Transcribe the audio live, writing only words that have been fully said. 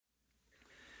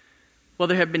Well,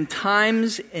 there have been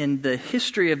times in the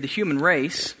history of the human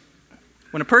race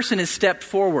when a person has stepped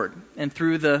forward and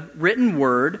through the written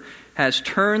word has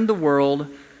turned the world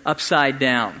upside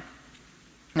down.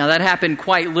 Now, that happened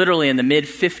quite literally in the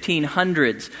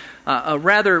mid-1500s. A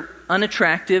rather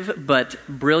unattractive but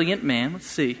brilliant man. Let's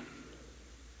see.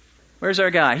 Where's our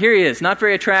guy? Here he is. Not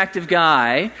very attractive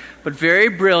guy, but very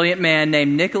brilliant man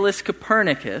named Nicholas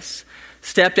Copernicus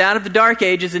stepped out of the Dark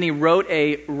Ages and he wrote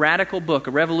a radical book,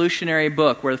 a revolutionary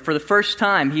book, where for the first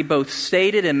time he both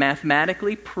stated and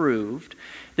mathematically proved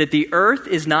that the earth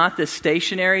is not the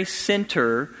stationary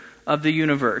center of the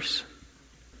universe.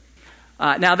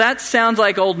 Now that sounds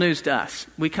like old news to us.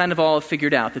 We kind of all have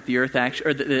figured out that the earth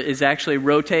is actually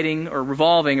rotating or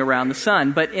revolving around the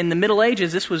sun. But in the Middle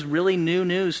Ages, this was really new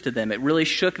news to them. It really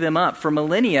shook them up. For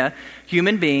millennia,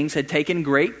 human beings had taken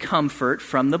great comfort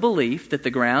from the belief that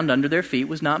the ground under their feet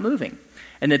was not moving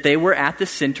and that they were at the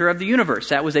center of the universe.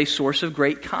 That was a source of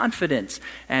great confidence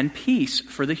and peace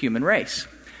for the human race.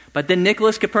 But then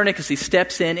Nicholas Copernicus, he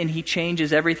steps in and he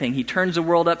changes everything. He turns the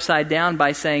world upside down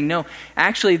by saying, no,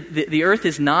 actually the earth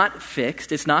is not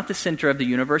fixed. It's not the center of the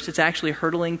universe. It's actually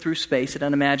hurtling through space at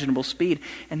unimaginable speed.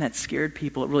 And that scared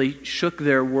people. It really shook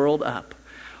their world up.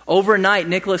 Overnight,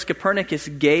 Nicholas Copernicus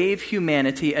gave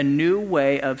humanity a new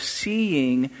way of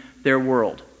seeing their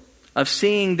world, of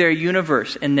seeing their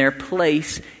universe and their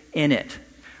place in it.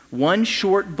 One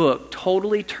short book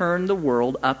totally turned the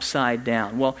world upside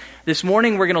down. Well, this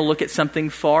morning we're going to look at something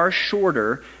far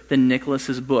shorter than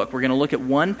Nicholas's book. We're going to look at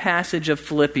one passage of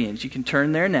Philippians. You can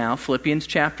turn there now. Philippians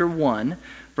chapter 1,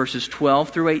 verses 12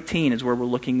 through 18 is where we're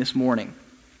looking this morning.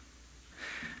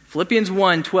 Philippians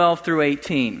 1, 12 through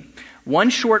 18. One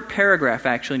short paragraph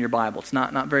actually in your Bible. It's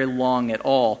not very long at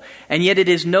all. And yet it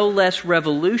is no less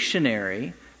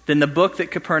revolutionary than the book that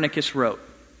Copernicus wrote.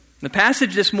 The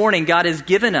passage this morning, God has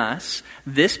given us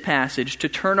this passage to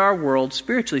turn our world,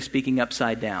 spiritually speaking,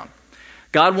 upside down.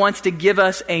 God wants to give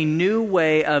us a new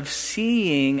way of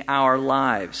seeing our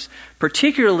lives,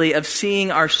 particularly of seeing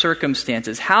our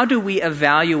circumstances. How do we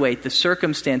evaluate the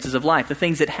circumstances of life, the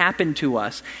things that happen to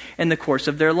us in the course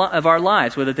of our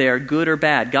lives, whether they are good or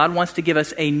bad? God wants to give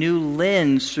us a new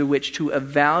lens through which to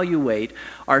evaluate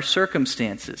our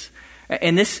circumstances.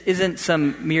 And this isn't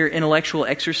some mere intellectual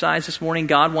exercise this morning.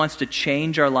 God wants to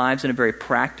change our lives in a very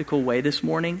practical way this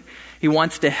morning. He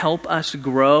wants to help us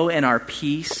grow in our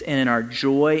peace and in our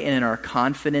joy and in our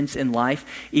confidence in life,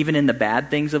 even in the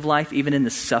bad things of life, even in the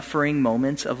suffering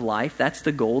moments of life. That's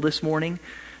the goal this morning.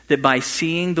 That by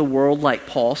seeing the world like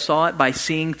Paul saw it, by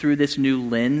seeing through this new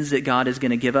lens that God is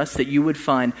going to give us, that you would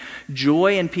find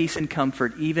joy and peace and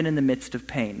comfort even in the midst of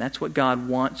pain. That's what God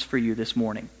wants for you this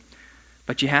morning.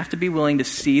 But you have to be willing to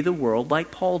see the world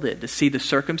like Paul did, to see the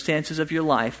circumstances of your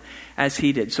life as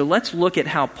he did. So let's look at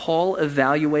how Paul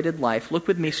evaluated life. Look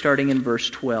with me starting in verse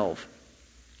 12.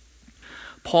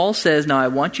 Paul says, "Now I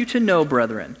want you to know,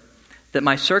 brethren, that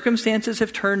my circumstances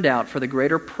have turned out for the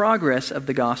greater progress of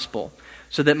the gospel,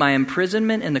 so that my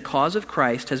imprisonment in the cause of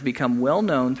Christ has become well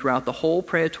known throughout the whole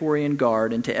Praetorian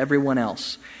Guard and to everyone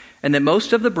else. And that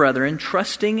most of the brethren,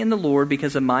 trusting in the Lord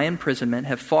because of my imprisonment,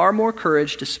 have far more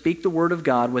courage to speak the word of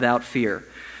God without fear.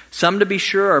 Some, to be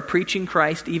sure, are preaching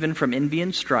Christ even from envy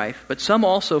and strife, but some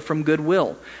also from good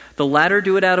will. The latter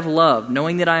do it out of love,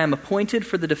 knowing that I am appointed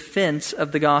for the defense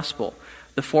of the gospel.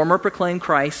 The former proclaim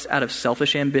Christ out of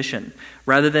selfish ambition,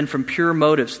 rather than from pure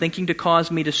motives, thinking to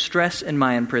cause me distress in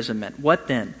my imprisonment. What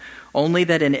then? Only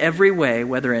that in every way,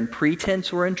 whether in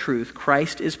pretense or in truth,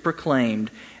 Christ is proclaimed,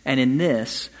 and in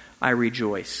this I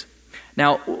rejoice."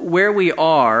 Now, where we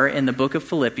are in the book of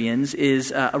Philippians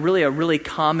is a really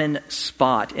common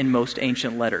spot in most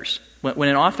ancient letters. When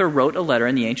an author wrote a letter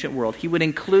in the ancient world, he would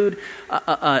include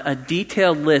a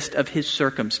detailed list of his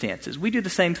circumstances. We do the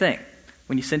same thing.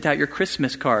 When you sent out your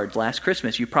Christmas cards last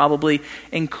Christmas, you probably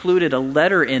included a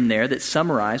letter in there that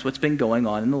summarized what's been going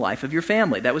on in the life of your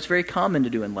family. That was very common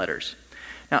to do in letters.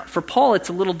 Now, for Paul, it's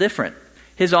a little different.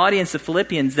 His audience, the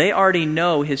Philippians, they already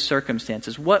know his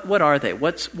circumstances. What are they?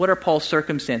 What are Paul's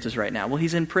circumstances right now? Well,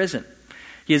 he's in prison.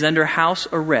 He is under house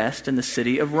arrest in the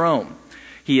city of Rome.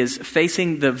 He is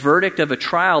facing the verdict of a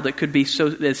trial that could be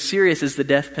as serious as the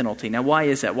death penalty. Now, why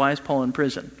is that? Why is Paul in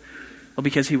prison? Well,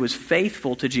 because he was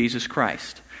faithful to Jesus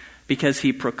Christ. Because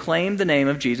he proclaimed the name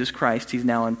of Jesus Christ, he's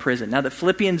now in prison. Now, the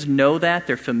Philippians know that.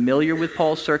 They're familiar with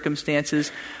Paul's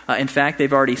circumstances. In fact,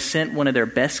 they've already sent one of their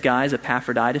best guys,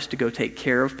 Epaphroditus, to go take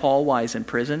care of Paul while he's in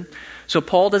prison. So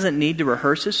Paul doesn't need to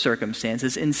rehearse his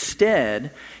circumstances.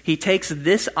 Instead, he takes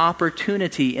this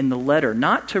opportunity in the letter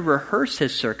not to rehearse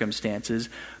his circumstances,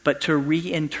 but to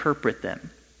reinterpret them.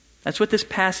 That's what this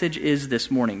passage is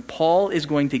this morning. Paul is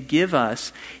going to give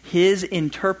us his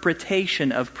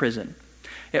interpretation of prison.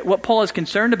 What Paul is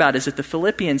concerned about is that the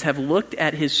Philippians have looked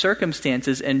at his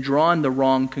circumstances and drawn the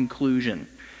wrong conclusion.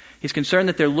 He's concerned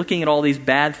that they're looking at all these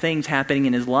bad things happening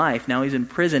in his life. Now he's in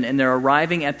prison, and they're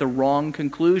arriving at the wrong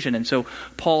conclusion. And so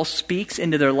Paul speaks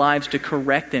into their lives to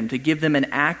correct them, to give them an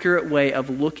accurate way of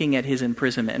looking at his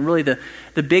imprisonment. And really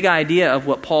the big idea of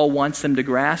what Paul wants them to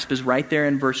grasp is right there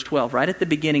in verse 12. Right at the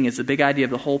beginning is the big idea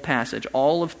of the whole passage.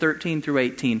 All of 13 through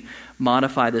 18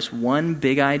 modify this one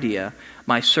big idea.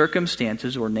 My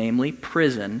circumstances, or namely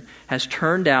prison, has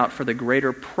turned out for the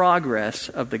greater progress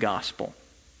of the gospel.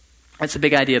 That's the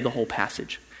big idea of the whole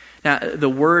passage. Now, the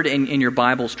word in your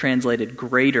Bible is translated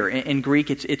greater. In Greek,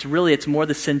 it's more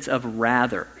the sense of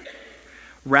rather.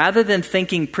 Rather than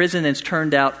thinking prison has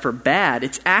turned out for bad,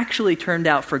 it's actually turned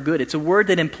out for good. It's a word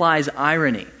that implies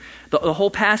irony. The whole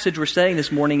passage we're studying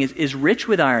this morning is rich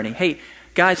with irony. Hey,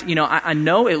 guys, I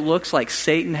know it looks like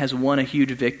Satan has won a huge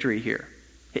victory here.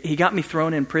 He got me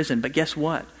thrown in prison, but guess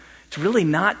what? It's really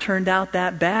not turned out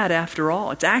that bad after all.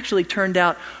 It's actually turned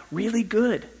out really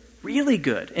good. Really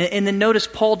good. And then notice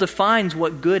Paul defines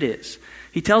what good is.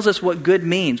 He tells us what good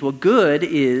means. Well, good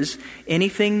is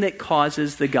anything that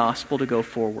causes the gospel to go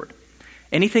forward.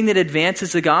 Anything that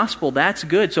advances the gospel, that's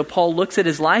good. So Paul looks at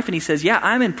his life and he says, yeah,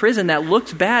 I'm in prison. That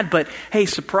looks bad, but hey,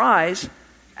 surprise,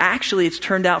 actually it's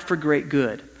turned out for great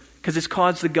good because it's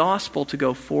caused the gospel to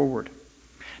go forward.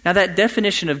 Now that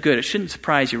definition of good, it shouldn't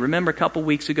surprise you. Remember a couple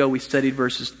weeks ago we studied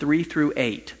verses 3 through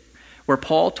 8. Where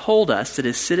Paul told us that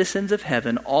as citizens of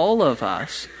heaven, all of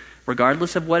us,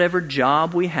 regardless of whatever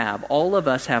job we have, all of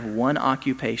us have one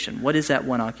occupation. What is that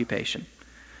one occupation?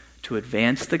 To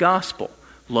advance the gospel,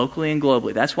 locally and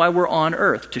globally. That's why we're on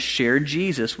earth, to share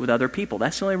Jesus with other people.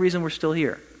 That's the only reason we're still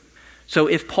here. So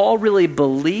if Paul really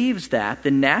believes that,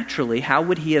 then naturally, how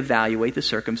would he evaluate the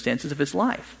circumstances of his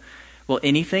life? Well,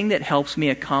 anything that helps me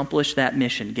accomplish that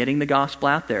mission, getting the gospel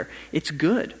out there, it's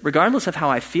good. Regardless of how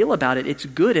I feel about it, it's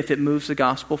good if it moves the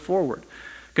gospel forward.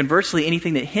 Conversely,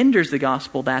 anything that hinders the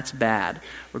gospel, that's bad,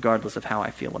 regardless of how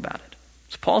I feel about it.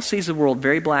 So Paul sees the world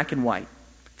very black and white.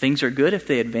 Things are good if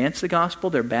they advance the gospel,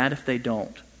 they're bad if they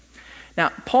don't. Now,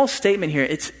 Paul's statement here,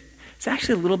 it's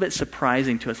actually a little bit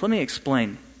surprising to us. Let me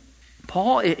explain.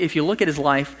 Paul, if you look at his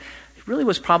life, he really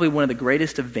was probably one of the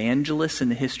greatest evangelists in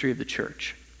the history of the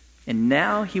church. And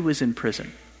now he was in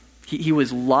prison. He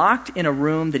was locked in a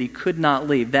room that he could not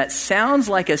leave. That sounds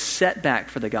like a setback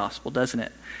for the gospel, doesn't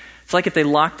it? It's like if they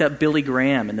locked up Billy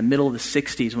Graham in the middle of the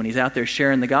 60s when he's out there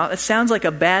sharing the gospel. It sounds like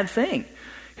a bad thing.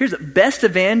 Here's the best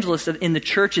evangelist in the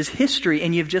church's history,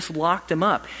 and you've just locked him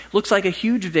up. Looks like a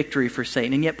huge victory for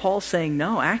Satan. And yet Paul's saying,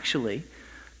 no, actually,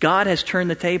 God has turned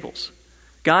the tables.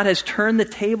 God has turned the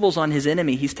tables on his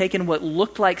enemy. He's taken what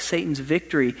looked like Satan's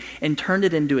victory and turned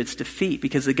it into its defeat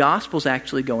because the gospel's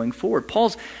actually going forward.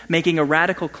 Paul's making a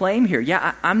radical claim here.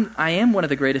 Yeah, I am one of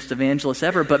the greatest evangelists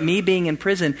ever, but me being in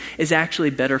prison is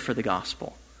actually better for the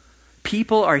gospel.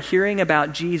 People are hearing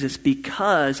about Jesus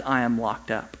because I am locked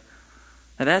up.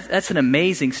 Now that's an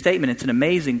amazing statement. It's an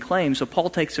amazing claim. So Paul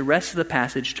takes the rest of the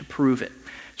passage to prove it.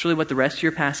 It's really what the rest of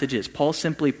your passage is. Paul's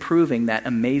simply proving that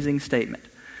amazing statement.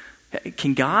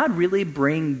 Can God really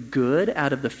bring good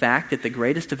out of the fact that the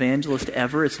greatest evangelist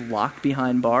ever is locked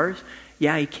behind bars?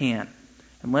 Yeah, he can.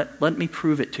 And let me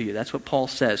prove it to you. That's what Paul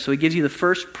says. So he gives you the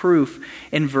first proof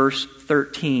in verse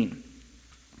 13.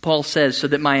 Paul says, so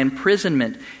that my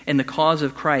imprisonment in the cause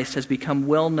of Christ has become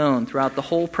well known throughout the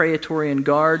whole Praetorian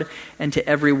Guard and to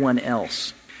everyone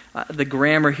else. The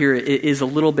grammar here is a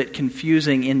little bit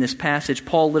confusing in this passage.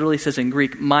 Paul literally says in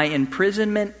Greek, my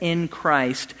imprisonment in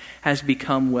Christ has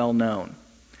become well known.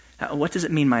 What does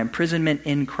it mean, my imprisonment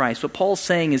in Christ? What Paul's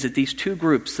saying is that these two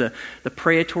groups, the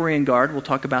Praetorian Guard, we'll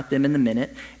talk about them in a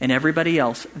minute, and everybody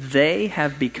else, they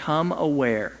have become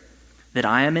aware that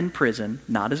I am in prison,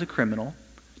 not as a criminal,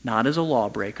 not as a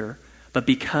lawbreaker, but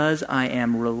because I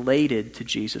am related to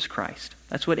Jesus Christ.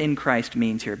 That's what in Christ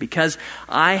means here. Because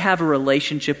I have a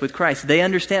relationship with Christ. They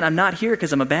understand I'm not here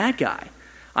because I'm a bad guy.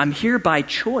 I'm here by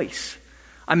choice.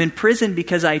 I'm in prison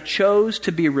because I chose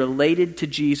to be related to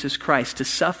Jesus Christ, to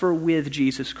suffer with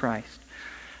Jesus Christ.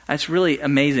 That's really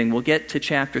amazing. We'll get to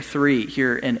chapter 3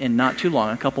 here in not too long,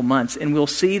 a couple months, and we'll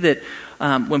see that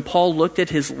when Paul looked at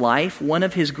his life, one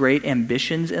of his great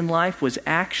ambitions in life was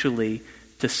actually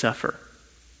to suffer.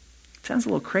 Sounds a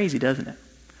little crazy, doesn't it?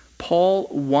 Paul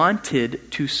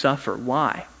wanted to suffer.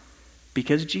 Why?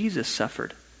 Because Jesus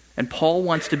suffered. And Paul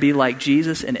wants to be like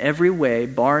Jesus in every way,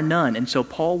 bar none. And so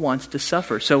Paul wants to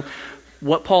suffer. So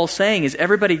what Paul's saying is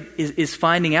everybody is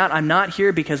finding out, I'm not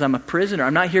here because I'm a prisoner.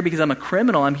 I'm not here because I'm a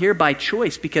criminal. I'm here by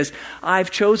choice because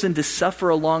I've chosen to suffer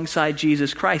alongside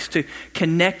Jesus Christ, to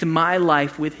connect my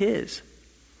life with his.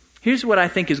 Here's what I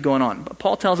think is going on.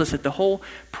 Paul tells us that the whole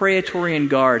Praetorian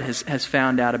Guard has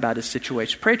found out about his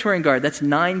situation. Praetorian Guard, that's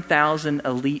 9,000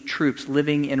 elite troops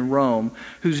living in Rome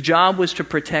whose job was to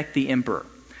protect the emperor.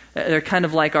 They're kind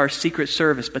of like our Secret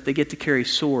Service, but they get to carry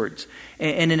swords.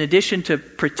 And in addition to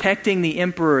protecting the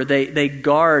emperor, they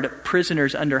guard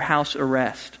prisoners under house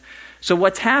arrest. So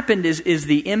what's happened is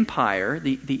the empire,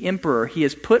 the emperor, he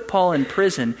has put Paul in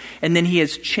prison, and then he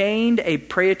has chained a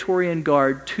Praetorian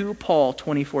Guard to Paul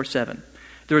 24/7.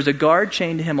 There was a guard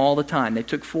chained to him all the time. They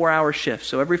took 4-hour shifts.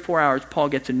 So every 4 hours, Paul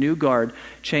gets a new guard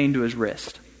chained to his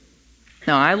wrist.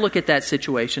 Now, I look at that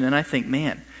situation and I think,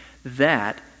 man,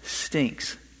 that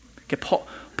stinks. Okay,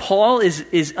 Paul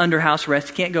is under house arrest.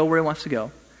 He can't go where he wants to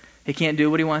go. He can't do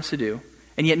what he wants to do.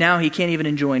 And yet now he can't even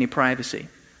enjoy any privacy.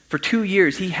 For 2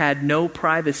 years, he had no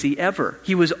privacy ever.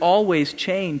 He was always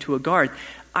chained to a guard.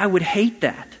 I would hate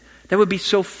that. That would be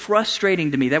so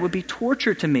frustrating to me. That would be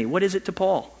torture to me. What is it to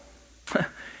Paul?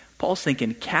 Paul's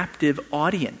thinking captive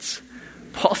audience.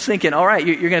 Paul's thinking, all right,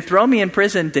 you're going to throw me in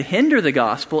prison to hinder the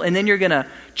gospel, and then you're going to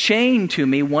chain to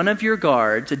me one of your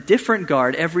guards, a different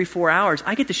guard, every 4 hours.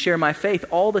 I get to share my faith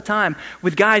all the time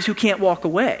with guys who can't walk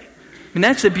away. And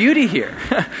that's the beauty here.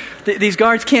 These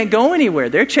guards can't go anywhere.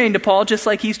 They're chained to Paul just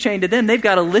like he's chained to them. They've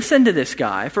got to listen to this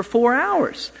guy for 4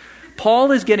 hours.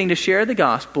 Paul is getting to share the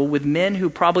gospel with men who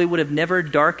probably would have never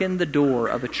darkened the door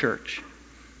of a church.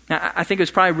 Now, I think it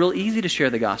was probably real easy to share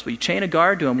the gospel. You chain a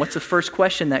guard to him. What's the first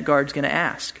question that guard's going to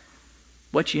ask?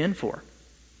 What you in for?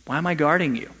 Why am I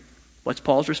guarding you? What's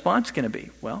Paul's response going to be?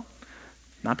 Well,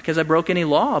 not because I broke any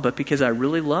law, but because I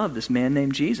really love this man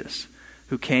named Jesus,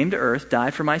 who came to earth,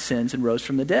 died for my sins, and rose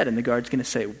from the dead. And the guard's going to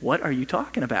say, what are you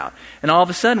talking about? And all of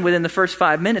a sudden, within the first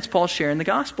 5 minutes, Paul's sharing the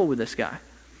gospel with this guy.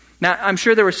 Now, I'm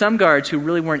sure there were some guards who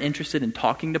really weren't interested in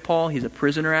talking to Paul. He's a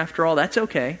prisoner after all. That's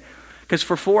okay. Because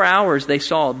for 4 hours, they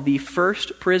saw the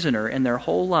first prisoner in their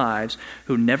whole lives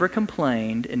who never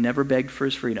complained and never begged for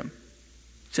his freedom.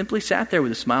 Simply sat there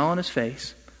with a smile on his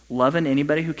face, loving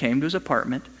anybody who came to his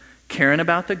apartment, caring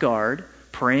about the guard,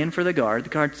 praying for the guard. The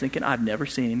guard's thinking, I've never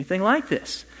seen anything like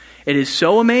this. It is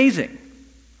so amazing.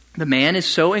 The man is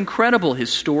so incredible.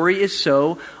 His story is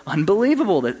so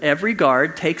unbelievable that every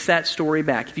guard takes that story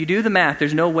back. If you do the math,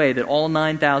 there's no way that all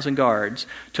 9,000 guards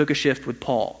took a shift with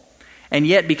Paul. And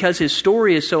yet, because his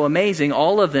story is so amazing,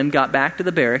 all of them got back to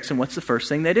the barracks, and what's the first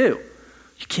thing they do?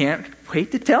 You can't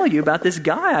wait to tell you about this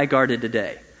guy I guarded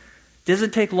today. It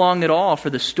doesn't take long at all for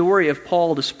the story of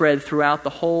Paul to spread throughout the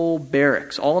whole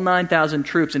barracks, all 9,000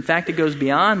 troops. In fact, it goes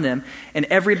beyond them, and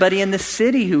everybody in the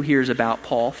city who hears about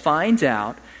Paul finds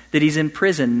out that he's in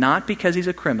prison not because he's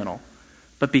a criminal,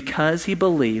 but because he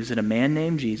believes that a man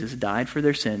named Jesus died for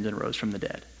their sins and rose from the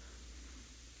dead.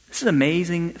 This is an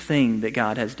amazing thing that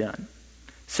God has done.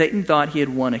 Satan thought he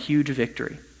had won a huge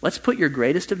victory. Let's put your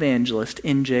greatest evangelist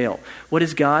in jail. What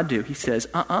does God do? He says,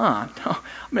 no, I'm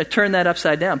going to turn that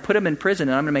upside down, put him in prison,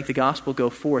 and I'm going to make the gospel go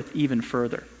forth even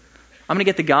further. I'm going to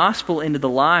get the gospel into the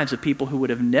lives of people who would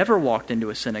have never walked into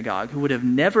a synagogue, who would have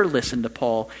never listened to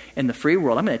Paul in the free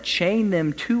world. I'm going to chain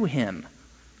them to him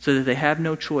so that they have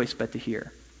no choice but to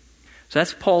hear. So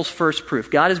that's Paul's first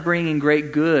proof. God is bringing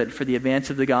great good for the advance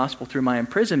of the gospel through my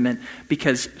imprisonment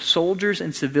because soldiers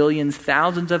and civilians,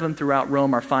 thousands of them throughout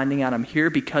Rome, are finding out I'm here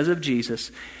because of Jesus,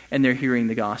 and they're hearing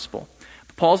the gospel.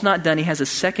 But Paul's not done. He has a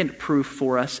second proof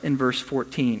for us in verse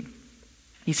 14.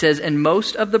 He says, and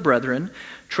most of the brethren,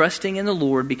 trusting in the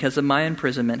Lord because of my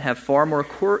imprisonment, have far more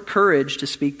courage to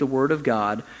speak the word of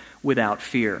God without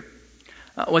fear.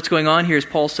 What's going on here is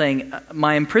Paul saying,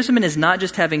 my imprisonment is not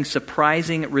just having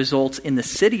surprising results in the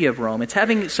city of Rome, it's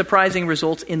having surprising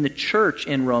results in the church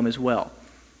in Rome as well.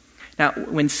 Now,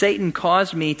 when Satan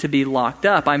caused me to be locked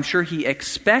up, I'm sure he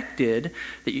expected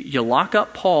that you lock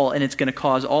up Paul and it's going to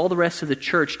cause all the rest of the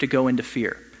church to go into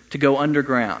fear, to go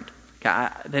underground.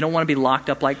 They don't want to be locked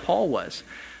up like Paul was.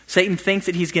 Satan thinks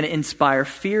that he's going to inspire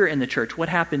fear in the church. What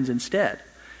happens instead?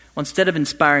 Well, instead of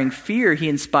inspiring fear, he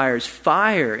inspires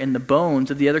fire in the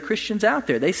bones of the other Christians out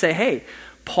there. They say, hey,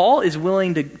 Paul is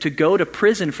willing to go to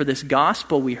prison for this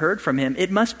gospel we heard from him.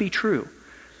 It must be true.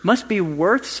 It must be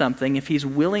worth something if he's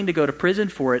willing to go to prison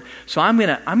for it. So I'm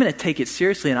gonna take it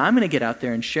seriously, and I'm going to get out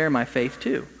there and share my faith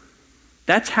too.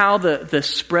 That's how the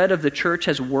spread of the church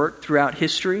has worked throughout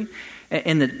history.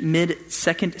 In the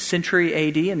mid-2nd century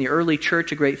A.D., in the early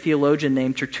church, a great theologian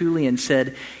named Tertullian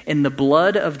said, in the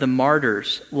blood of the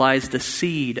martyrs lies the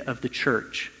seed of the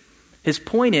church. His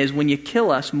point is, when you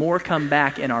kill us, more come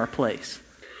back in our place.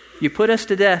 You put us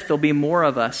to death, there'll be more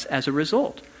of us as a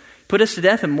result. Put us to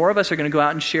death and more of us are going to go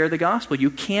out and share the gospel.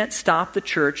 You can't stop the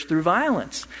church through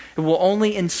violence. It will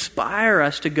only inspire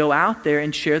us to go out there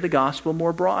and share the gospel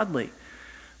more broadly.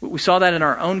 We saw that in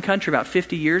our own country about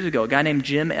 50 years ago. A guy named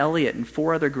Jim Elliot and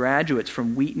 4 other graduates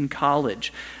from Wheaton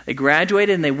College. They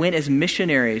graduated and they went as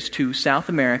missionaries to South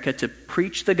America to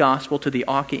preach the gospel to the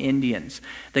Auca Indians.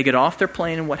 They get off their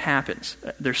plane and what happens?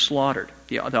 They're slaughtered.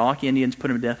 The Auca Indians put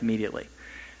them to death immediately.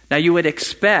 Now you would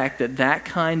expect that that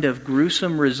kind of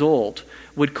gruesome result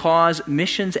would cause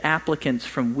missions applicants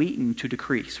from Wheaton to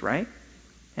decrease, right?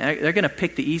 And they're going to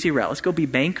pick the easy route. Let's go be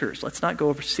bankers. Let's not go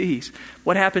overseas.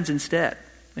 What happens instead?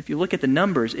 If you look at the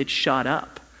numbers, it shot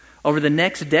up. Over the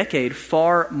next decade,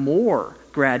 far more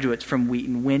graduates from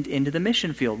Wheaton went into the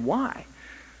mission field. Why?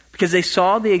 Because they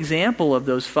saw the example of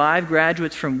those 5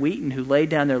 graduates from Wheaton who laid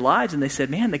down their lives and they said,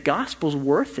 man, the gospel's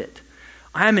worth it.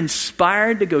 I am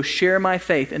inspired to go share my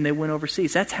faith, and they went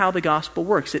overseas. That's how the gospel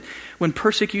works. When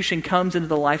persecution comes into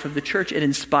the life of the church, it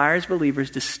inspires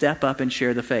believers to step up and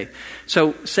share the faith.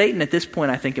 So Satan at this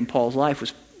point, I think, in Paul's life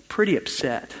was pretty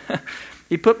upset.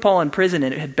 He put Paul in prison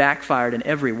and it had backfired in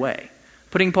every way.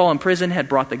 Putting Paul in prison had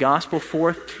brought the gospel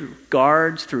forth through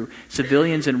guards, through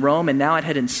civilians in Rome, and now it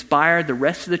had inspired the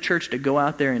rest of the church to go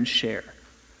out there and share.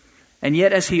 And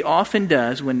yet, as he often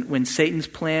does when Satan's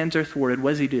plans are thwarted,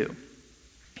 what does he do?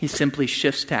 He simply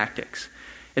shifts tactics.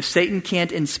 If Satan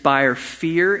can't inspire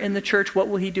fear in the church, what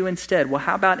will he do instead? Well,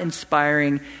 how about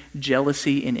inspiring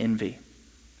jealousy and envy?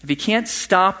 If he can't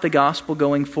stop the gospel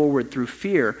going forward through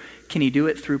fear, can he do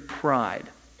it through pride?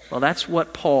 Well, that's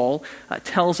what Paul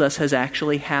tells us has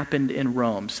actually happened in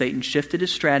Rome. Satan shifted his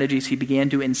strategies. He began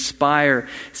to inspire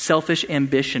selfish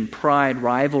ambition, pride,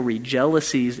 rivalry,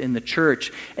 jealousies in the church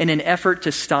in an effort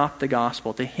to stop the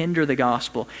gospel, to hinder the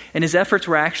gospel. And his efforts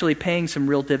were actually paying some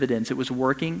real dividends. It was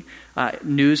working.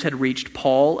 News had reached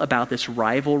Paul about this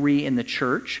rivalry in the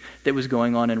church that was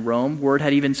going on in Rome. Word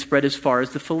had even spread as far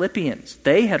as the Philippians.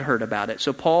 They had heard about it.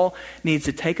 So Paul needs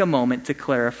to take a moment to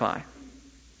clarify.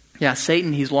 Yeah,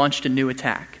 Satan, he's launched a new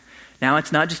attack. Now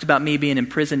it's not just about me being in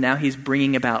prison. Now he's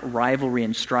bringing about rivalry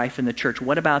and strife in the church.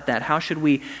 What about that? How should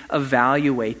we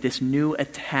evaluate this new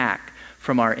attack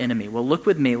from our enemy? Well, look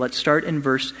with me. Let's start in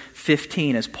verse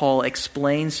 15 as Paul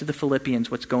explains to the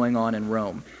Philippians what's going on in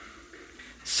Rome.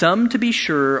 Some, to be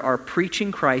sure, are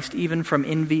preaching Christ even from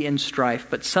envy and strife,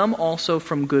 but some also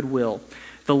from goodwill.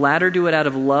 The latter do it out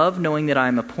of love, knowing that I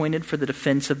am appointed for the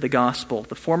defense of the gospel.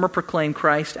 The former proclaim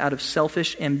Christ out of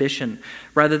selfish ambition,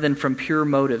 rather than from pure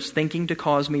motives, thinking to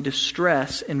cause me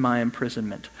distress in my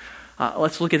imprisonment.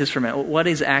 Let's look at this for a minute. What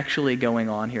is actually going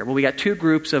on here? Well, we got 2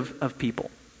 groups of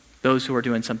people. Those who are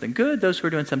doing something good, those who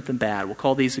are doing something bad. We'll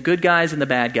call these the good guys and the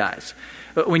bad guys.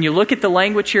 But when you look at the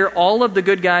language here, all of the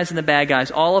good guys and the bad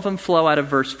guys, all of them flow out of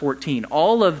verse 14.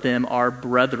 All of them are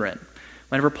brethren.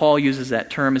 Whenever Paul uses that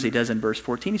term, as he does in verse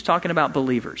 14, he's talking about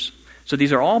believers. So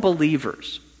these are all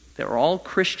believers. They're all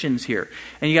Christians here.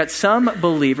 And you got some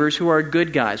believers who are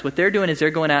good guys. What they're doing is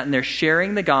they're going out and they're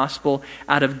sharing the gospel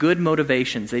out of good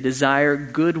motivations. They desire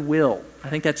goodwill. I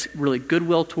think that's really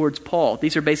goodwill towards Paul.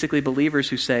 These are basically believers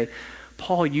who say,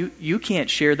 Paul, you can't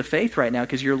share the faith right now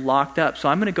because you're locked up, so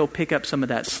I'm going to go pick up some of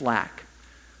that slack.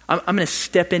 I'm going to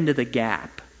step into the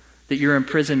gap that your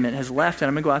imprisonment has left, and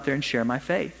I'm going to go out there and share my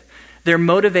faith. They're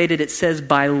motivated, it says,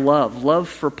 by love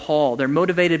for Paul. They're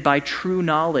motivated by true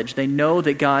knowledge. They know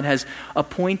that God has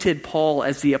appointed Paul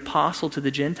as the apostle to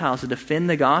the Gentiles to defend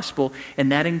the gospel,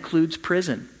 and that includes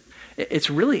prison.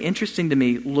 It's really interesting to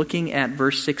me looking at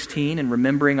verse 16 and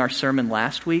remembering our sermon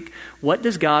last week. What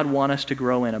does God want us to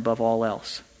grow in above all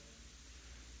else?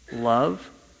 Love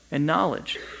and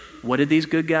knowledge. What did these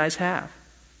good guys have?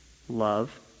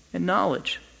 Love and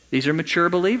knowledge. These are mature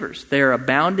believers. They are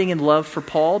abounding in love for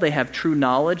Paul. They have true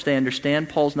knowledge. They understand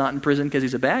Paul's not in prison because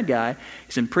he's a bad guy.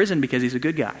 He's in prison because he's a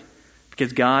good guy.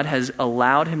 Because God has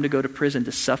allowed him to go to prison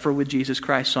to suffer with Jesus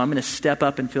Christ. So I'm going to step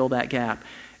up and fill that gap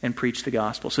and preach the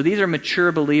gospel. So these are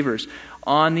mature believers.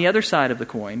 On the other side of the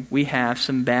coin, we have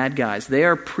some bad guys. They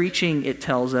are preaching, it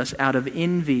tells us, out of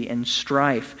envy and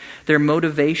strife. Their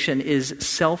motivation is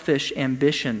selfish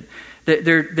ambition.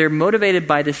 They're motivated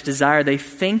by this desire. They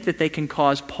think that they can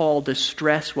cause Paul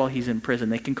distress while he's in prison.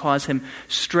 They can cause him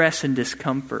stress and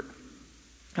discomfort.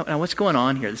 Now what's going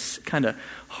on here? This is kind of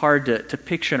hard to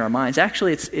picture in our minds.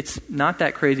 Actually, it's not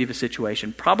that crazy of a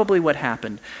situation. Probably what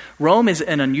happened. Rome is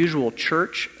an unusual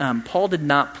church. Paul did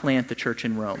not plant the church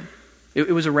in Rome.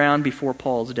 It was around before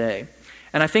Paul's day.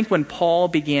 And I think when Paul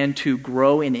began to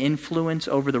grow in influence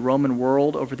over the Roman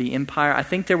world, over the empire, I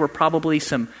think there were probably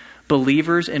some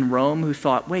believers in Rome who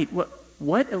thought, wait,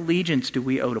 what allegiance do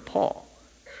we owe to Paul?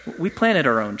 We planted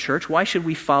our own church. Why should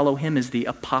we follow him as the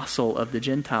apostle of the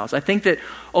Gentiles? I think that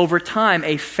over time,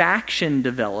 a faction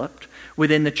developed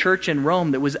within the church in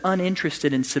Rome that was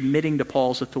uninterested in submitting to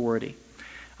Paul's authority.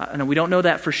 And we don't know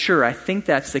that for sure. I think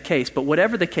that's the case. But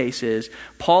whatever the case is,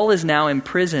 Paul is now in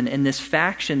prison, and this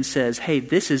faction says, hey,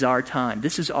 this is our time.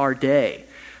 This is our day.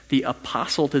 The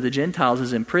apostle to the Gentiles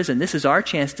is in prison. This is our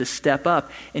chance to step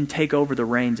up and take over the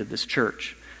reins of this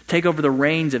church. Take over the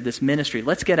reins of this ministry.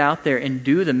 Let's get out there and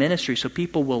do the ministry so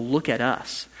people will look at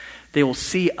us. They will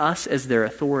see us as their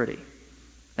authority.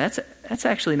 That's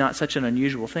actually not such an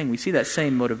unusual thing. We see that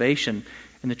same motivation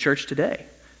in the church today.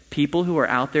 People who are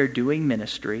out there doing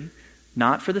ministry,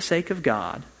 not for the sake of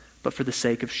God, but for the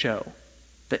sake of show.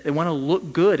 They want to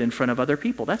look good in front of other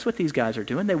people. That's what these guys are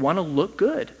doing. They want to look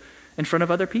good in front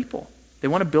of other people. They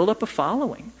want to build up a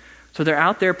following. So they're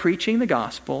out there preaching the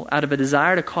gospel out of a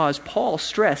desire to cause Paul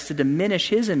stress, to diminish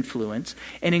his influence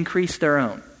and increase their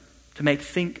own, to make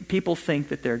people think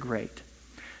that they're great.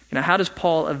 How does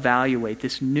Paul evaluate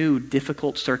this new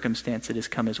difficult circumstance that has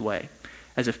come his way?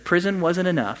 As if prison wasn't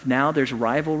enough, now there's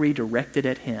rivalry directed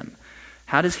at him.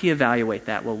 How does he evaluate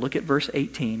that? Well, look at verse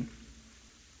 18.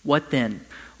 What then?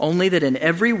 Only that in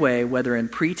every way, whether in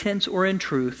pretense or in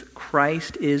truth,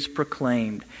 Christ is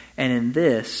proclaimed, and in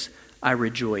this I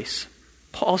rejoice.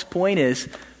 Paul's point is,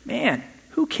 man,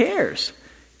 who cares?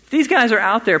 If these guys are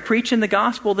out there preaching the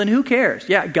gospel, then who cares?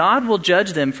 Yeah, God will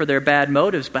judge them for their bad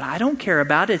motives, but I don't care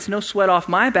about it. It's no sweat off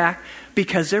my back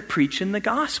because they're preaching the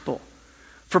gospel.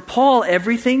 For Paul,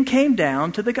 everything came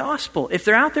down to the gospel. If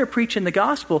they're out there preaching the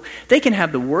gospel, they can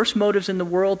have the worst motives in the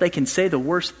world. They can say the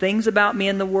worst things about me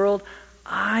in the world.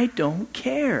 I don't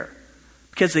care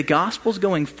because the gospel's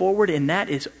going forward, and that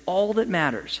is all that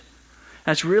matters.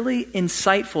 That's really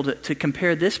insightful to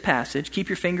compare this passage. Keep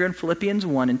your finger in Philippians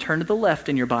 1 and turn to the left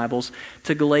in your Bibles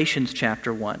to Galatians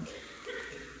chapter 1.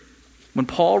 When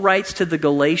Paul writes to the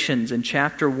Galatians in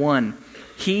chapter 1,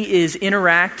 he is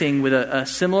interacting with a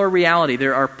similar reality.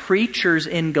 There are preachers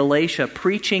in Galatia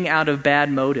preaching out of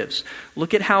bad motives.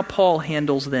 Look at how Paul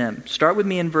handles them. Start with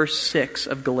me in verse 6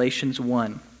 of Galatians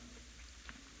 1.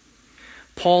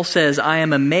 Paul says, I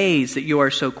am amazed that you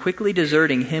are so quickly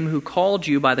deserting him who called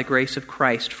you by the grace of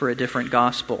Christ for a different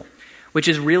gospel, which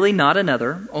is really not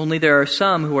another, only there are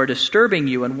some who are disturbing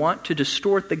you and want to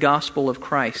distort the gospel of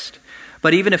Christ.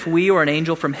 But even if we or an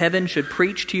angel from heaven should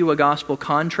preach to you a gospel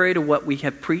contrary to what we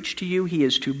have preached to you, he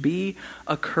is to be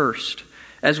accursed.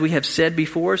 As we have said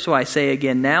before, so I say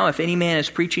again now, if any man is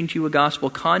preaching to you a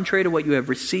gospel contrary to what you have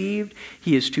received,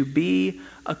 he is to be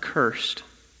accursed.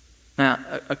 Now,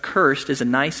 accursed is a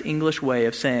nice English way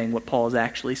of saying what Paul is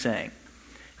actually saying.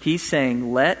 He's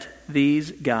saying, let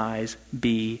these guys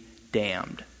be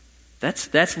damned.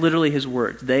 That's literally his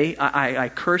words. I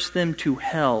curse them to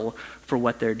hell for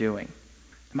what they're doing.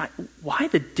 Why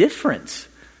the difference?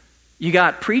 You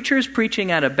got preachers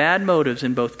preaching out of bad motives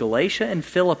in both Galatia and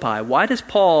Philippi. Why does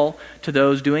Paul, to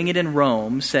those doing it in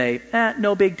Rome, say,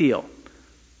 no big deal?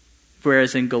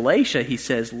 Whereas in Galatia, he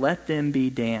says, let them be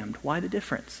damned. Why the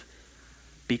difference?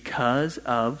 Because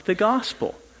of the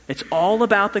gospel. It's all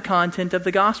about the content of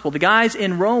the gospel. The guys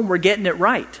in Rome were getting it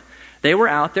right. They were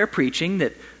out there preaching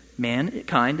that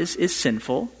mankind is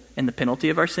sinful and the penalty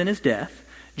of our sin is death.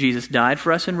 Jesus died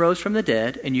for us and rose from the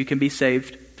dead, and you can be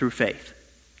saved through faith.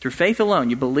 Through faith alone.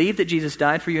 You believe that Jesus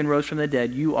died for you and rose from the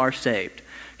dead, you are saved.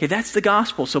 Okay, that's the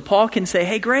gospel. So Paul can say,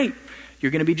 hey, great,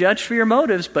 you're going to be judged for your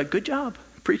motives, but good job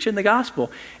preaching the gospel.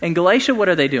 In Galatia, what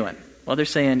are they doing? Well, they're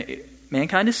saying,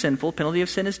 mankind is sinful, penalty of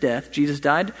sin is death. Jesus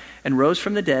died and rose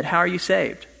from the dead. How are you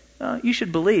saved? You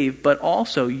should believe, but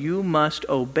also you must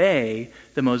obey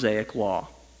the Mosaic law.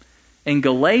 In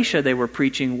Galatia, they were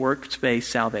preaching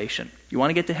works-based salvation. You want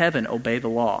to get to heaven, obey the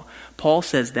law. Paul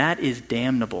says that is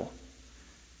damnable.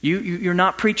 You're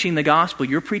not preaching the gospel.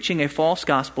 You're preaching a false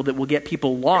gospel that will get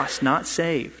people lost, not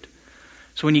saved.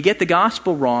 So when you get the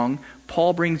gospel wrong,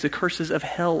 Paul brings the curses of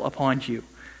hell upon you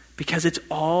because it's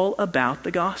all about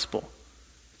the gospel.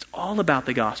 It's all about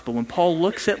the gospel. When Paul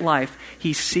looks at life,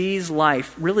 he sees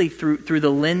life really through the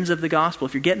lens of the gospel.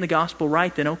 If you're getting the gospel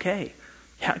right, then okay.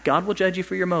 Yeah, God will judge you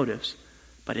for your motives,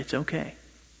 but it's okay.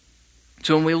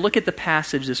 So when we look at the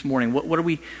passage this morning, what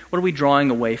are we drawing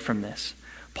away from this?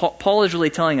 Paul is really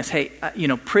telling us, hey,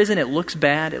 prison, it looks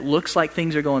bad. It looks like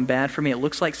things are going bad for me. It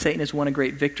looks like Satan has won a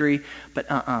great victory, but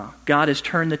God has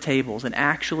turned the tables, and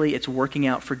actually it's working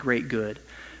out for great good.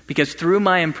 Because through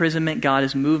my imprisonment, God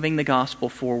is moving the gospel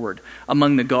forward.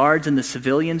 Among the guards and the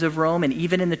civilians of Rome, and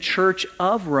even in the church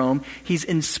of Rome, he's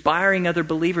inspiring other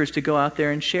believers to go out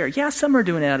there and share. Yeah, some are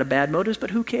doing it out of bad motives, but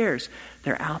who cares?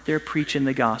 They're out there preaching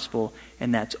the gospel,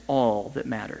 and that's all that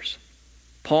matters.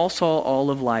 Paul saw all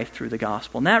of life through the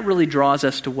gospel. And that really draws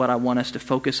us to what I want us to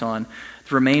focus on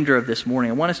the remainder of this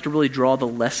morning. I want us to really draw the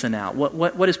lesson out.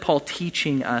 What is Paul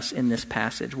teaching us in this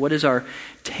passage? What is our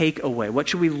takeaway? What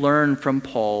should we learn from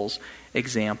Paul's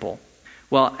example?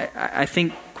 Well, I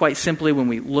think quite simply when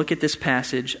we look at this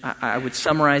passage, I would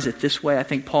summarize it this way. I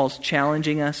think Paul's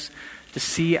challenging us to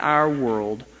see our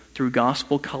world through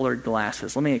gospel-colored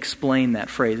glasses. Let me explain that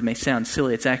phrase. It may sound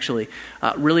silly. It's actually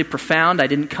really profound. I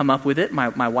didn't come up with it.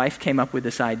 My wife came up with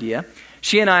this idea.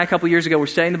 She and I, a couple years ago, were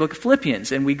studying the book of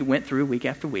Philippians, and we went through week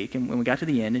after week, and when we got to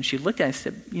the end, and she looked at it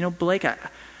and said, Blake,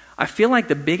 I feel like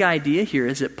the big idea here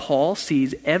is that Paul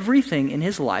sees everything in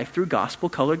his life through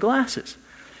gospel-colored glasses.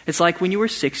 It's like when you were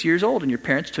 6 years old and your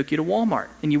parents took you to Walmart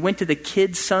and you went to the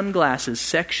kids' sunglasses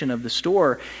section of the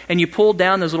store and you pulled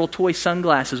down those little toy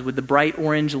sunglasses with the bright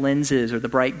orange lenses or the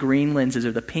bright green lenses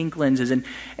or the pink lenses and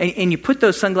you put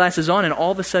those sunglasses on and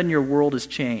all of a sudden your world has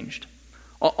changed.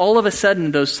 All of a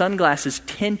sudden those sunglasses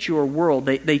tint your world.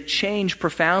 They change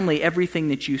profoundly everything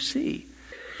that you see.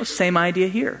 Well, same idea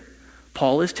here.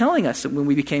 Paul is telling us that when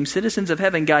we became citizens of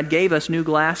heaven, God gave us new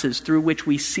glasses through which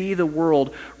we see the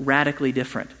world radically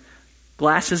different.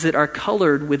 Glasses that are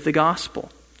colored with the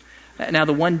gospel. Now,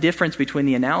 the one difference between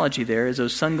the analogy there is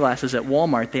those sunglasses at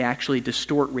Walmart, they actually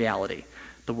distort reality.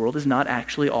 The world is not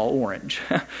actually all orange.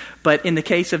 But in the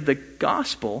case of the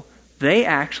gospel, they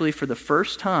actually, for the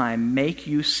first time, make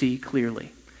you see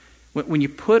clearly. When you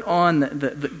put on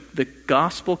the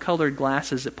gospel-colored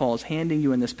glasses that Paul is handing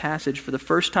you in this passage, for the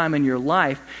first time in your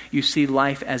life, you see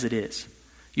life as it is.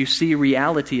 You see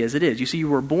reality as it is. You see you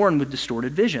were born with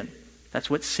distorted vision. That's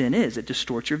what sin is. It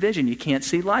distorts your vision. You can't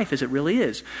see life as it really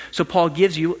is. So Paul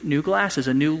gives you new glasses,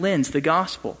 a new lens, the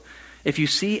gospel. If you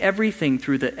see everything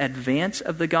through the advance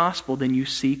of the gospel, then you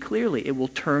see clearly. It will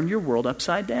turn your world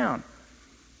upside down.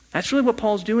 That's really what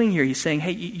Paul's doing here. He's saying,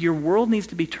 hey, your world needs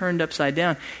to be turned upside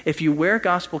down. If you wear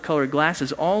gospel-colored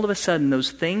glasses, all of a sudden those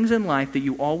things in life that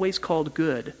you always called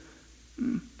good,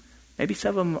 maybe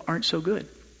some of them aren't so good.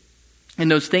 And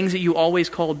those things that you always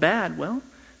called bad, well,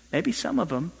 maybe some of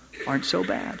them aren't so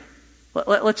bad.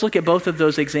 Let's look at both of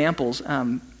those examples.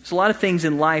 There's a lot of things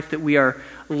in life that we are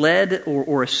led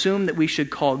or assume that we should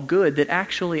call good that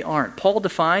actually aren't. Paul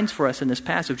defines for us in this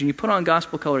passage, when you put on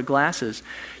gospel-colored glasses,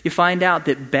 you find out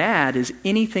that bad is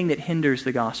anything that hinders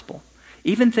the gospel.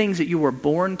 Even things that you were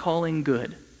born calling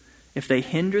good. If they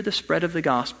hinder the spread of the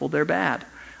gospel, they're bad.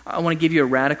 I want to give you a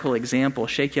radical example,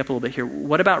 shake you up a little bit here.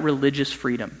 What about religious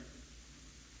freedom?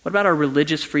 What about our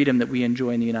religious freedom that we enjoy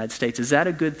in the United States? Is that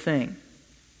a good thing?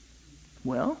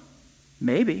 Well,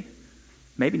 maybe.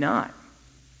 Maybe not.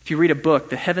 If you read a book,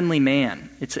 The Heavenly Man,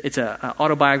 it's an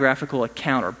autobiographical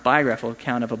account or biographical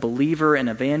account of a believer and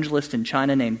evangelist in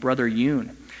China named Brother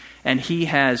Yun. And he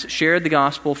has shared the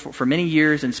gospel for many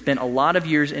years and spent a lot of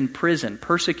years in prison,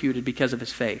 persecuted because of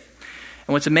his faith.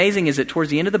 And what's amazing is that towards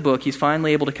the end of the book, he's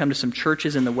finally able to come to some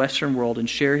churches in the Western world and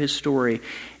share his story.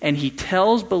 And he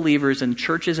tells believers in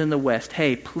churches in the West,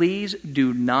 hey, please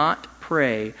do not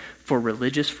pray for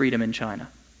religious freedom in China.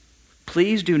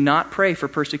 Please do not pray for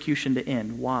persecution to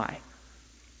end. Why?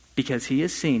 Because he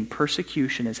has seen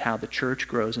persecution is how the church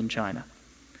grows in China.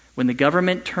 When the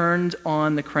government turns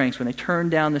on the cranks, when they turn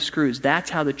down the screws, that's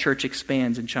how the church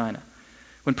expands in China.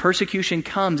 When persecution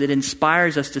comes, it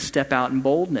inspires us to step out in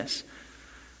boldness.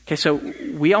 Okay, so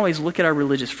we always look at our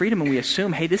religious freedom and we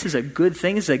assume, hey, this is a good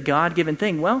thing, this is a God-given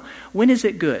thing. Well, when is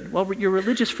it good? Well, your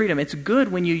religious freedom, it's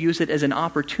good when you use it as an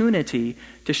opportunity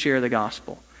to share the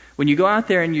gospel. When you go out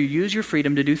there and you use your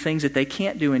freedom to do things that they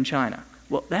can't do in China,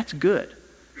 well, that's good.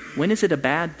 When is it a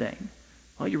bad thing?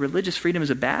 Well, your religious freedom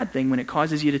is a bad thing when it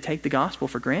causes you to take the gospel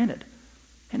for granted.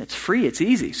 And it's free, it's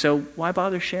easy, so why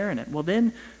bother sharing it? Well,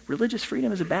 then religious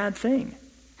freedom is a bad thing.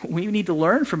 We need to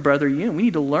learn from Brother Yun. We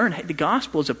need to learn, hey, the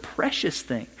gospel is a precious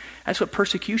thing. That's what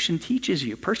persecution teaches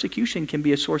you. Persecution can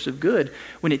be a source of good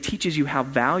when it teaches you how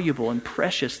valuable and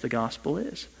precious the gospel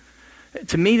is.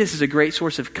 To me, this is a great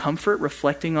source of comfort,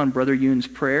 reflecting on Brother Yun's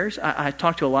prayers. I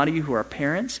talk to a lot of you who are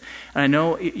parents, and I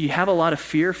know you have a lot of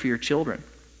fear for your children.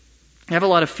 You have a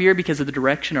lot of fear because of the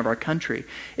direction of our country.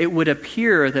 It would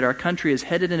appear that our country is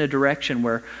headed in a direction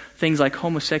where things like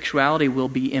homosexuality will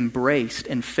be embraced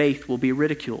and faith will be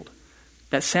ridiculed.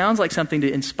 That sounds like something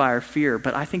to inspire fear,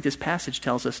 but I think this passage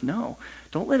tells us no.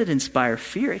 Don't let it inspire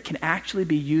fear. It can actually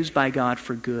be used by God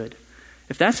for good.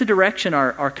 If that's the direction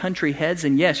our country heads,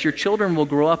 then yes, your children will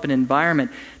grow up in an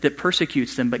environment that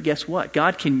persecutes them. But guess what?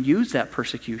 God can use that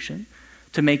persecution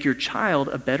to make your child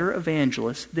a better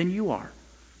evangelist than you are,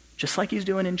 just like he's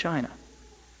doing in China.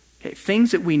 Okay,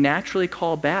 things that we naturally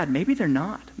call bad, maybe they're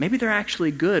not. Maybe they're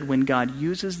actually good when God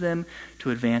uses them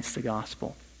to advance the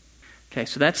gospel. Okay,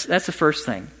 so that's the first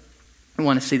thing I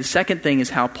want to see. The second thing is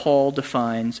how Paul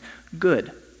defines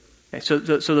good. Okay, so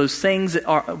those things that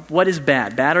are, what is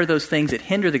bad? Bad are those things that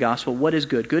hinder the gospel. What is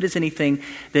good? Good is anything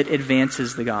that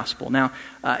advances the gospel. Now,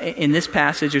 in this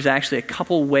passage, there's actually a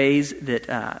couple ways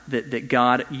that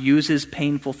God uses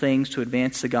painful things to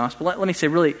advance the gospel. Let me say,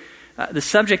 really, the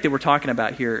subject that we're talking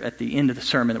about here at the end of the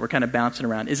sermon that we're kind of bouncing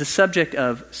around is a subject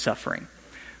of suffering.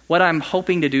 What I'm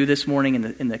hoping to do this morning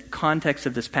in the context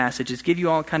of this passage is give you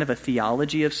all kind of a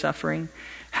theology of suffering.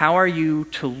 How are you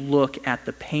to look at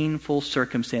the painful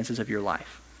circumstances of your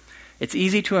life? It's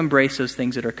easy to embrace those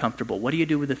things that are comfortable. What do you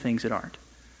do with the things that aren't?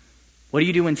 What do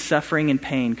you do when suffering and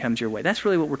pain comes your way? That's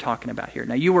really what we're talking about here.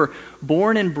 Now, you were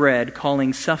born and bred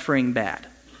calling suffering bad.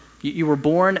 You were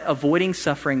born avoiding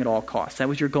suffering at all costs. That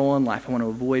was your goal in life. I want to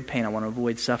avoid pain. I want to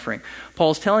avoid suffering.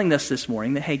 Paul's telling us this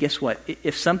morning that, hey, guess what?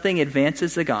 If something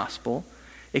advances the gospel,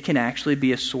 it can actually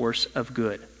be a source of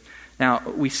good. Now,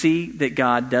 we see that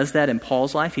God does that in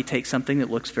Paul's life. He takes something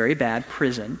that looks very bad,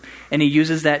 prison, and he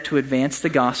uses that to advance the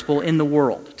gospel in the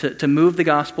world, to move the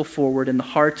gospel forward in the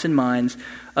hearts and minds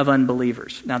of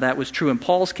unbelievers. Now, that was true in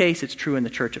Paul's case. It's true in the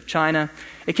Church of China.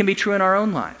 It can be true in our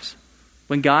own lives.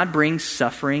 When God brings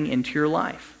suffering into your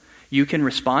life, you can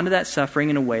respond to that suffering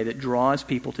in a way that draws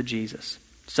people to Jesus.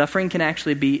 Suffering can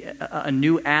actually be a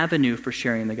new avenue for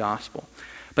sharing the gospel.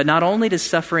 But not only does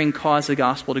suffering cause the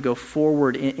gospel to go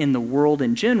forward in the world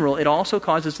in general, it also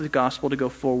causes the gospel to go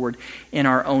forward in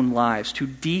our own lives, to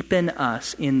deepen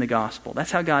us in the gospel.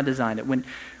 That's how God designed it.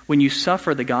 When you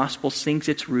suffer, the gospel sinks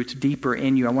its roots deeper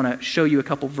in you. I want to show you a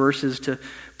couple verses to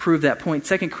prove that point.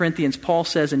 2 Corinthians, Paul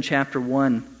says in chapter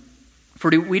 1, "For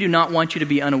we do not want you to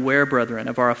be unaware, brethren,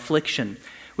 of our affliction,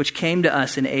 which came to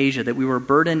us in Asia, that we were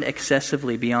burdened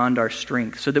excessively beyond our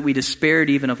strength, so that we despaired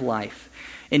even of life.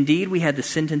 Indeed, we had the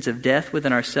sentence of death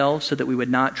within ourselves, so that we would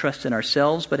not trust in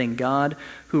ourselves, but in God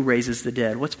who raises the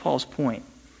dead." What's Paul's point?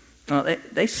 Well,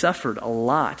 they suffered a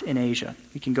lot in Asia.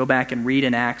 You can go back and read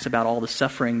in Acts about all the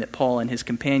suffering that Paul and his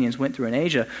companions went through in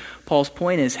Asia. Paul's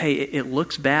point is, hey, it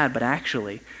looks bad, but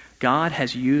actually, God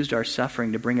has used our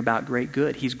suffering to bring about great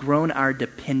good. He's grown our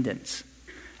dependence.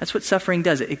 That's what suffering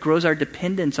does. It grows our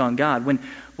dependence on God.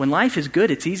 When life is good,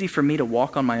 it's easy for me to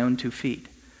walk on my own 2 feet.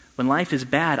 When life is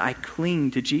bad, I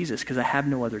cling to Jesus because I have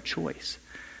no other choice.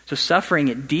 So suffering,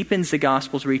 it deepens the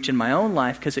gospel's reach in my own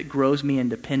life because it grows me in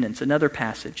dependence. Another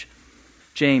passage,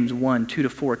 James 1,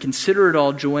 2-4. "Consider it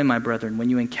all joy, my brethren, when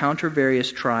you encounter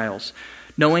various trials,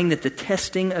 knowing that the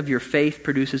testing of your faith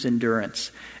produces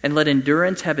endurance. And let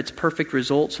endurance have its perfect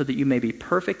result, so that you may be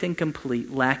perfect and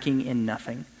complete, lacking in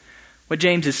nothing." What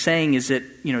James is saying is that,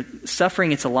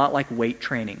 suffering, it's a lot like weight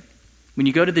training. When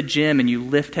you go to the gym and you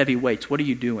lift heavy weights, what are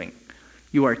you doing?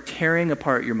 You are tearing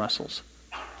apart your muscles.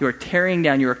 You are tearing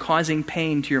down, you are causing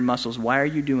pain to your muscles. Why are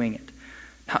you doing it?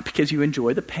 Not because you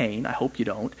enjoy the pain, I hope you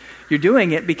don't. You're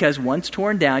doing it because once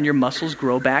torn down, your muscles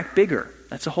grow back bigger.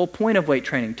 That's the whole point of weight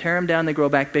training. Tear them down, they grow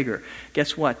back bigger.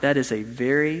 Guess what? That is a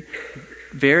very,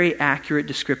 very accurate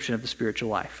description of the spiritual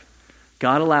life.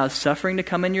 God allows suffering to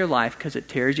come in your life because it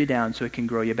tears you down so it can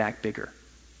grow you back bigger.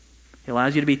 He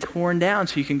allows you to be torn down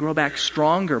so you can grow back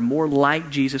stronger, more like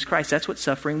Jesus Christ. That's what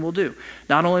suffering will do.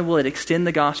 Not only will it extend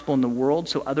the gospel in the world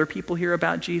so other people hear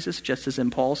about Jesus, just as in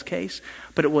Paul's case,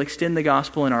 but it will extend the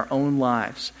gospel in our own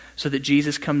lives so that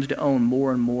Jesus comes to own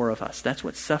more and more of us. That's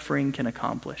what suffering can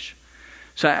accomplish.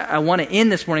 So I want to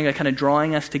end this morning by kind of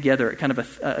drawing us together, kind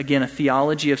of, a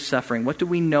theology of suffering. What do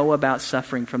we know about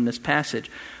suffering from this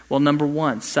passage? Well, number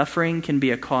one, suffering can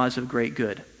be a cause of great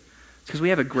good. Because we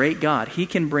have a great God. He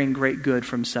can bring great good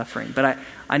from suffering. But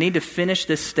I need to finish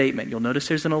this statement. You'll notice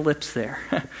there's an ellipse there.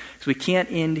 So we can't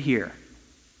end here.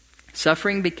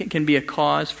 Suffering can be a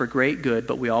cause for great good,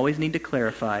 but we always need to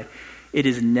clarify it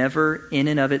is never in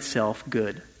and of itself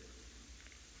good.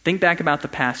 Think back about the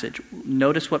passage.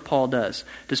 Notice what Paul does.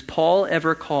 Does Paul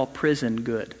ever call prison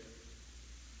good?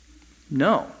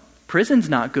 No. Prison's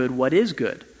not good. What is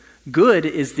good? Good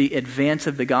is the advance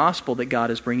of the gospel that God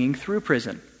is bringing through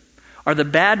prison. Are the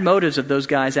bad motives of those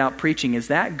guys out preaching, is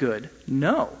that good?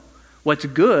 No. What's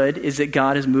good is that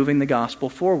God is moving the gospel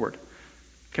forward.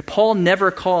 Okay, Paul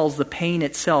never calls the pain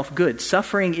itself good.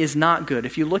 Suffering is not good.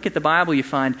 If you look at the Bible, you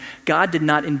find God did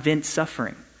not invent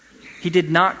suffering. He did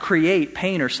not create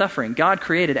pain or suffering. God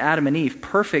created Adam and Eve,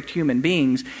 perfect human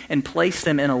beings, and placed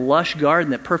them in a lush garden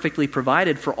that perfectly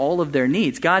provided for all of their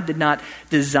needs. God did not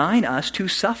design us to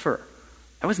suffer.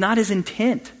 That was not his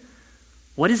intent.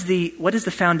 What is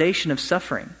the foundation of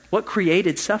suffering? What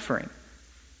created suffering?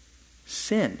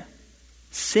 Sin.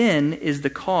 Sin is the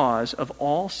cause of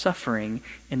all suffering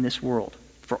in this world.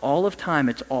 For all of time,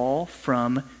 it's all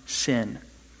from sin.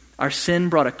 Our sin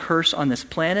brought a curse on this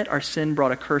planet. Our sin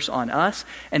brought a curse on us.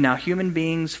 And now human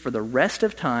beings for the rest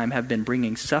of time have been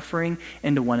bringing suffering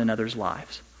into one another's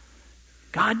lives.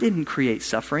 God didn't create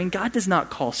suffering. God does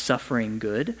not call suffering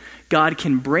good. God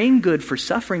can bring good for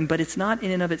suffering, but it's not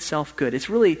in and of itself good.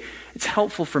 It's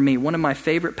helpful for me. One of my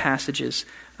favorite passages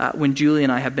when Julie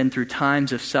and I have been through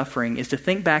times of suffering is to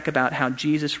think back about how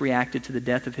Jesus reacted to the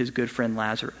death of his good friend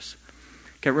Lazarus.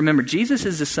 Okay, remember, Jesus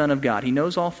is the Son of God. He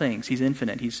knows all things. He's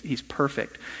infinite. He's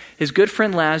perfect. His good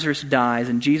friend Lazarus dies,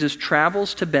 and Jesus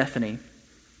travels to Bethany.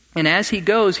 And as he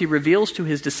goes, he reveals to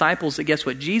his disciples that, guess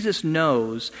what? Jesus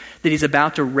knows that he's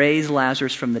about to raise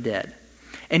Lazarus from the dead.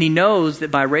 And he knows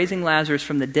that by raising Lazarus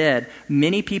from the dead,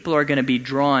 many people are going to be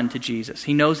drawn to Jesus.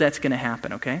 He knows that's going to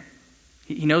happen, okay?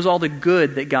 He knows all the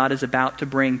good that God is about to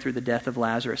bring through the death of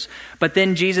Lazarus. But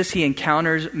then Jesus, he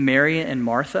encounters Mary and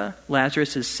Martha,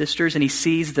 Lazarus' sisters, and he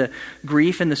sees the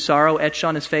grief and the sorrow etched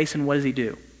on his face, and what does he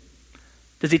do?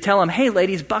 Does he tell them, hey,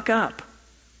 ladies, buck up.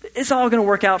 It's all going to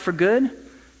work out for good.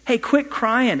 Hey, quit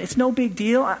crying. It's no big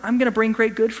deal. I'm going to bring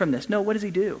great good from this. No, what does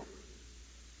he do?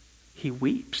 He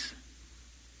weeps.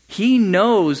 He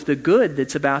knows the good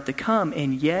that's about to come,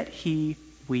 and yet he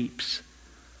weeps.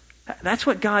 That's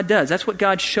what God does. That's what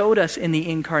God showed us in the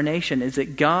incarnation, is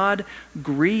that God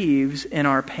grieves in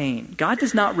our pain. God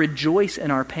does not rejoice in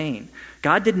our pain.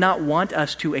 God did not want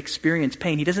us to experience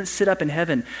pain. He doesn't sit up in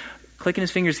heaven clicking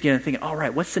his fingers together and thinking, all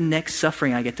right, what's the next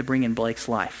suffering I get to bring in Blake's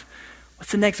life?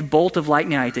 What's the next bolt of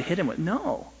lightning I get to hit him with?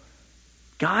 No.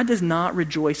 God does not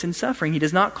rejoice in suffering. He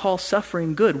does not call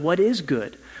suffering good. What is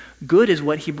good? Good is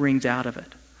what he brings out of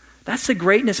it. That's the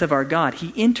greatness of our God.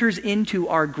 He enters into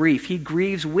our grief. He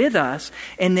grieves with us,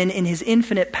 and then in his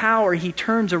infinite power, he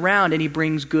turns around and he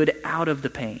brings good out of the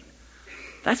pain.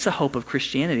 That's the hope of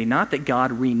Christianity. Not that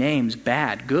God renames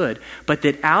bad good, but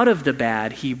that out of the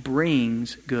bad, he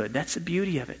brings good. That's the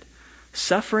beauty of it.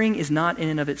 Suffering is not in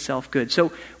and of itself good.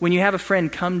 So when you have a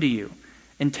friend come to you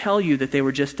and tell you that they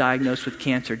were just diagnosed with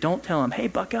cancer, don't tell them, hey,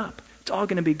 buck up. It's all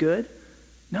going to be good.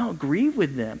 No, grieve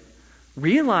with them.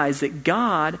 Realize that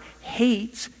God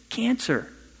hates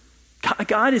cancer.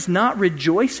 God is not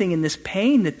rejoicing in this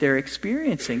pain that they're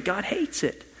experiencing. God hates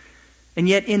it. And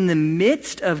yet in the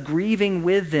midst of grieving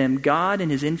with them, God in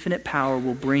his infinite power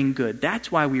will bring good. That's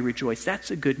why we rejoice. That's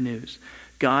the good news.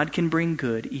 God can bring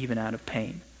good even out of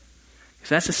pain.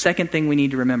 So that's the second thing we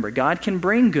need to remember. God can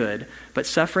bring good, but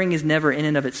suffering is never in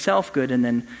and of itself good. And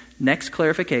then next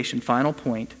clarification, final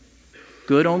point,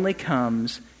 good only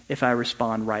comes if I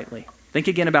respond rightly. Think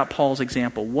again about Paul's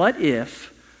example. What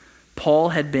if Paul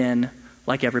had been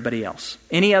like everybody else?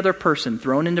 Any other person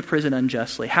thrown into prison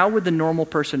unjustly. How would the normal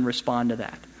person respond to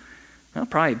that? Well,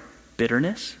 probably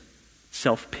bitterness,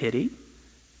 self-pity,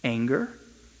 anger.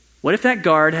 What if that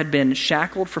guard had been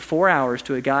shackled for 4 hours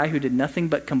to a guy who did nothing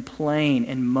but complain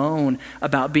and moan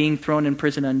about being thrown in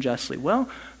prison unjustly? Well,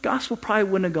 gospel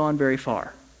probably wouldn't have gone very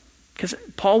far, because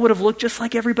Paul would have looked just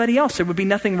like everybody else. There would be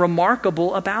nothing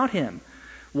remarkable about him.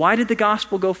 Why did the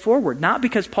gospel go forward? Not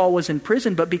because Paul was in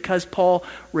prison, but because Paul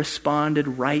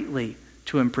responded rightly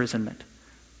to imprisonment.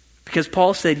 Because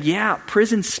Paul said, yeah,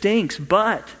 prison stinks,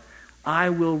 but I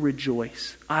will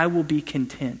rejoice. I will be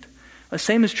content. The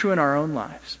same is true in our own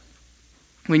lives.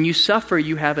 When you suffer,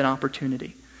 you have an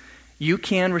opportunity. You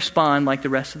can respond like the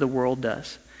rest of the world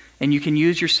does. And you can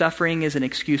use your suffering as an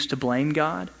excuse to blame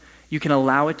God. You can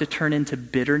allow it to turn into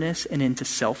bitterness and into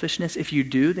selfishness. If you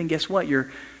do, then guess what? Your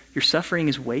suffering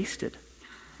is wasted.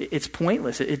 It's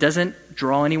pointless. It doesn't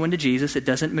draw anyone to Jesus. It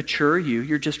doesn't mature you.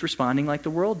 You're just responding like the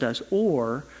world does.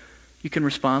 Or you can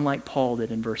respond like Paul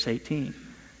did in verse 18.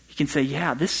 You can say,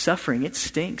 yeah, this suffering, it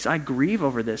stinks. I grieve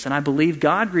over this, and I believe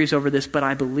God grieves over this, but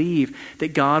I believe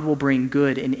that God will bring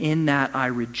good, and in that I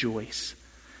rejoice.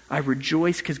 I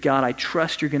rejoice because, God, I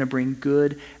trust you're going to bring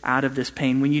good out of this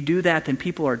pain. When you do that, then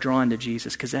people are drawn to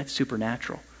Jesus because that's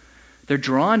supernatural. They're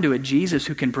drawn to a Jesus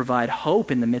who can provide hope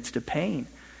in the midst of pain.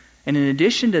 And in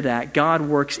addition to that, God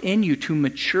works in you to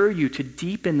mature you, to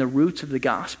deepen the roots of the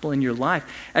gospel in your life.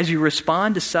 As you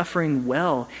respond to suffering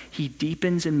well, he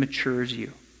deepens and matures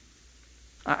you.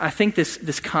 I think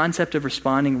this concept of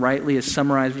responding rightly is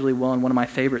summarized really well in one of my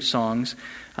favorite songs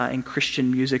in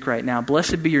Christian music right now,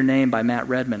 Blessed Be Your Name by Matt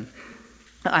Redman.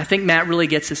 I think Matt really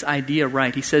gets this idea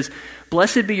right. He says,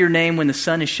 blessed be your name when the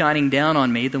sun is shining down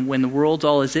on me, then when the world's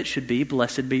all as it should be,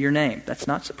 blessed be your name. That's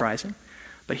not surprising.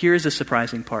 But here's the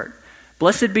surprising part.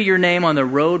 Blessed be your name on the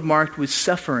road marked with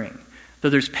suffering. Though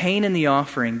there's pain in the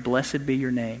offering, blessed be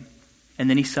your name. And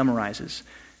then he summarizes,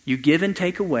 you give and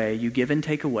take away, you give and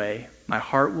take away. My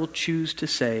heart will choose to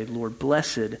say, Lord,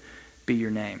 blessed be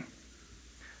your name.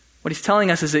 What he's telling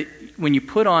us is that when you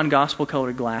put on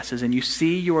gospel-colored glasses and you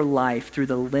see your life through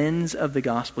the lens of the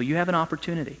gospel, you have an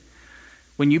opportunity.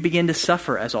 When you begin to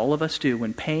suffer, as all of us do,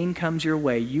 when pain comes your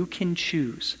way, you can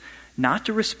choose not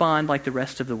to respond like the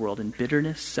rest of the world in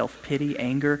bitterness, self-pity,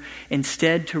 anger.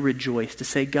 Instead, to rejoice, to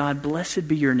say, God, blessed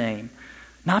be your name.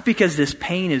 Not because this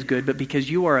pain is good, but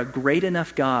because you are a great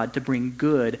enough God to bring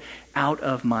good out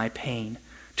of my pain,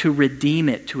 to redeem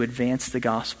it, to advance the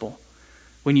gospel.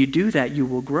 When you do that, you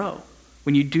will grow.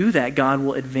 When you do that, God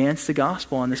will advance the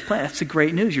gospel on this planet. That's the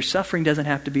great news. Your suffering doesn't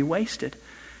have to be wasted.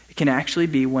 It can actually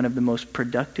be one of the most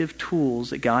productive tools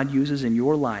that God uses in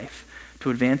your life to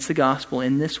advance the gospel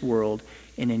in this world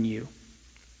and in you.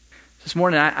 This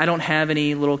morning, I don't have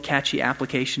any little catchy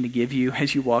application to give you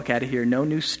as you walk out of here. No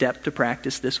new step to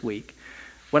practice this week.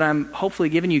 What I'm hopefully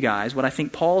giving you guys, what I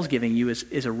think Paul's giving you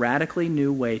is a radically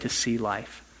new way to see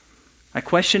life. My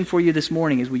question for you this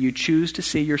morning is, will you choose to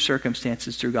see your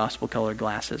circumstances through gospel-colored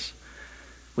glasses?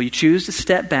 Will you choose to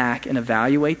step back and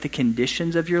evaluate the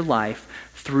conditions of your life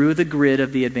through the grid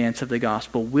of the advance of the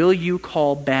gospel? Will you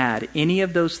call bad any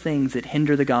of those things that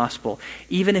hinder the gospel,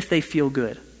 even if they feel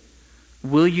good?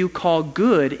 Will you call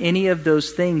good any of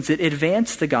those things that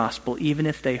advance the gospel, even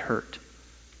if they hurt?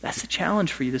 That's the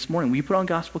challenge for you this morning. Will you put on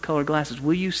gospel-colored glasses?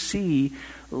 Will you see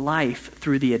life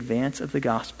through the advance of the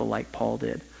gospel like Paul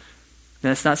did? Now,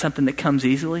 it's not something that comes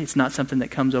easily. It's not something that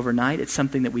comes overnight. It's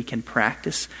something that we can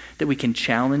practice, that we can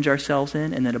challenge ourselves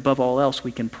in, and that above all else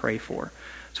we can pray for.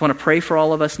 So I want to pray for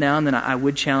all of us now, and then I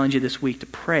would challenge you this week to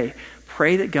pray.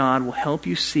 Pray that God will help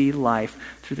you see life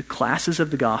through the glasses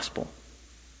of the gospel.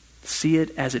 See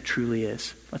it as it truly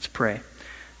is. Let's pray.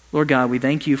 Lord God, we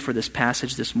thank you for this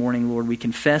passage this morning. Lord, we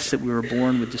confess that we were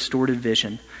born with distorted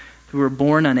vision. We were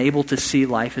born unable to see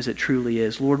life as it truly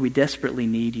is. Lord, we desperately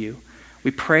need you. We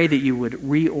pray that you would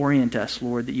reorient us,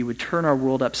 Lord, that you would turn our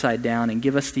world upside down and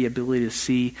give us the ability to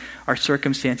see our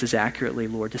circumstances accurately,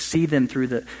 Lord, to see them through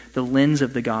the lens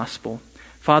of the gospel.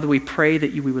 Father, we pray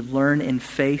that we would learn in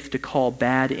faith to call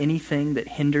bad anything that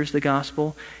hinders the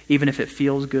gospel, even if it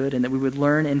feels good, and that we would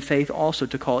learn in faith also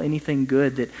to call anything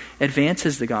good that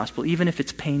advances the gospel, even if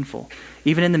it's painful,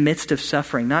 even in the midst of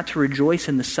suffering, not to rejoice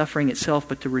in the suffering itself,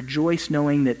 but to rejoice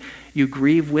knowing that you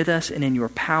grieve with us, and in your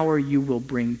power you will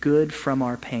bring good from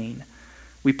our pain.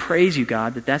 We praise you,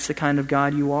 God, that that's the kind of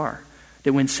God you are,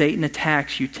 that when Satan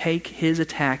attacks, you take his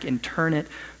attack and turn it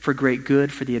for great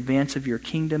good, for the advance of your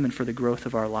kingdom and for the growth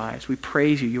of our lives. We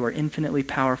praise you. You are infinitely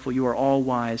powerful. You are all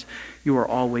wise. You are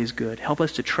always good. Help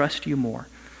us to trust you more.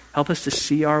 Help us to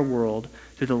see our world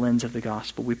through the lens of the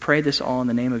gospel. We pray this all in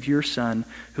the name of your Son,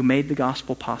 who made the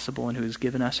gospel possible and who has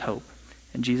given us hope.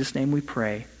 In Jesus' name we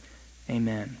pray.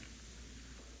 Amen.